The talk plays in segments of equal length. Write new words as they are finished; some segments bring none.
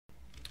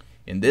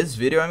In this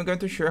video, I'm going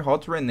to share how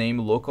to rename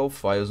local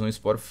files on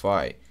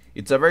Spotify.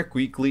 It's a very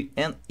quickly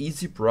and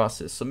easy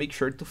process, so make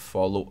sure to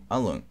follow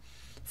along.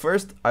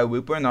 First, I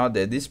will point out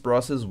that this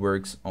process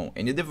works on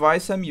any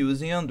device. I'm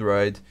using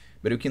Android,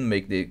 but you can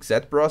make the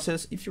exact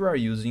process if you are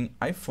using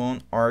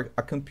iPhone or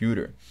a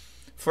computer.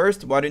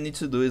 First, what you need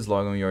to do is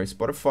log on your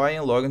Spotify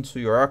and log into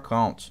your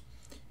account.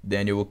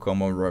 Then you will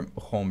come on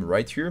home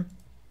right here.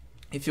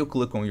 If you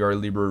click on your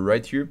library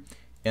right here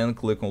and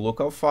click on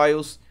local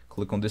files,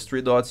 click on these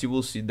three dots, you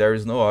will see there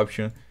is no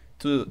option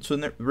to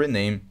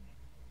rename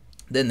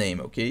the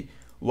name. Okay,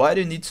 what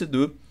you need to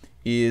do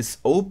is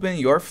open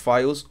your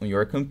files on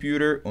your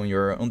computer, on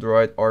your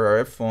Android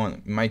or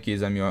iPhone. In my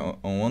case, I'm on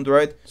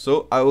Android,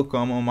 so I will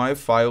come on my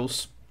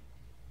files.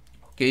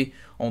 Okay,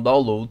 on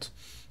download,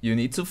 you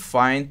need to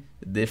find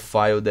the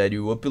file that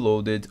you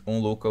uploaded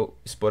on local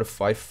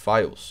Spotify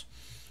files.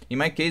 In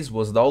my case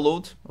was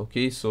download.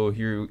 Okay, so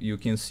here you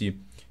can see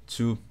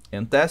to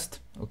and test.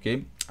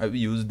 Okay, I will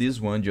use this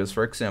one just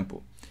for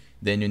example.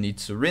 Then you need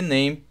to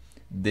rename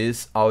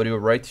this audio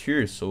right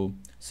here, so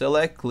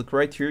select, click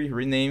right here,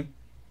 rename,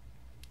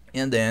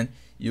 and then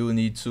you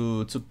need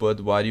to put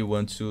what you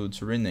want to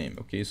rename.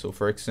 Okay, so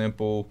for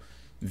example,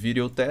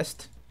 video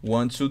test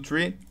 1 2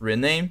 3,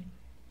 rename.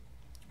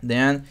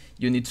 Then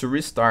you need to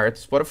restart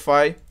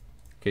Spotify.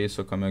 Okay,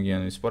 so come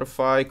again in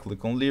Spotify,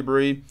 click on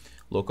library,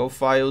 local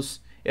files,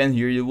 and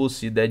here you will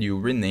see that you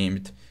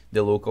renamed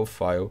the local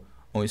file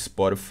on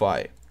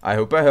Spotify. I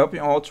hope I helped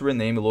you how to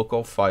rename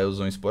local files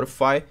on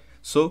Spotify.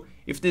 So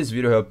if this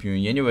video helped you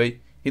in any way,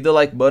 hit the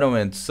like button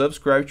and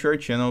subscribe to our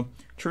channel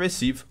to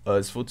receive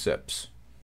useful tips.